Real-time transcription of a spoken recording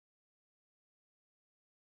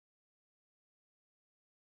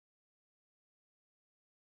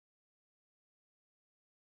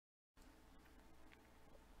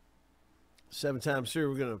7 times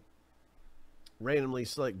through, we're going to randomly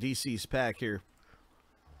select DC's pack here.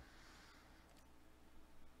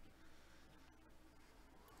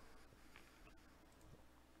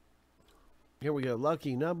 Here we go.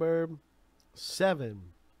 Lucky number 7.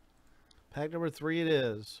 Pack number 3 it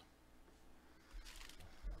is.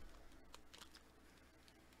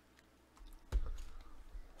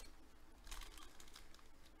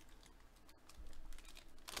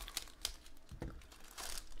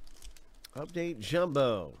 Update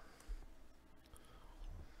Jumbo.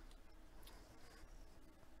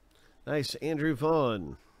 Nice, Andrew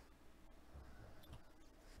Vaughn.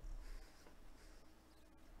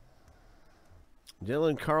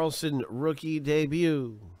 Dylan Carlson, rookie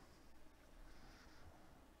debut.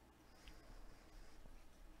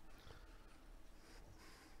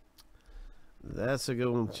 That's a good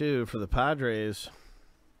one, too, for the Padres.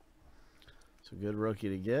 It's a good rookie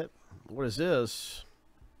to get. What is this?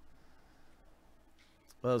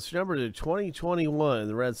 Well, it's numbered to 2021.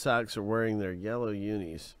 The Red Sox are wearing their yellow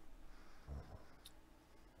unis.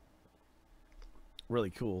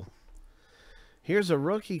 Really cool. Here's a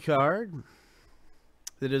rookie card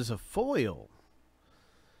that is a foil.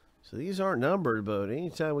 So these aren't numbered, but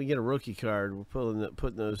anytime we get a rookie card, we're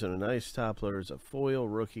putting those in a nice top loader. It's a foil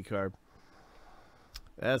rookie card.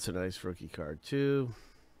 That's a nice rookie card, too.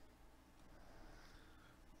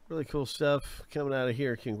 Really cool stuff coming out of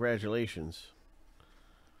here. Congratulations.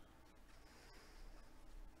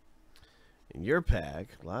 In your pack,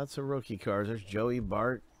 lots of rookie cards. There's Joey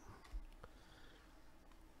Bart.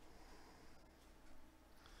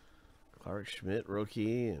 Clark Schmidt,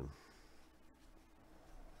 rookie. And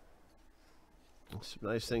some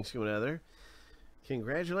nice things coming out of there.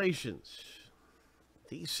 Congratulations,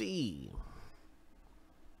 DC.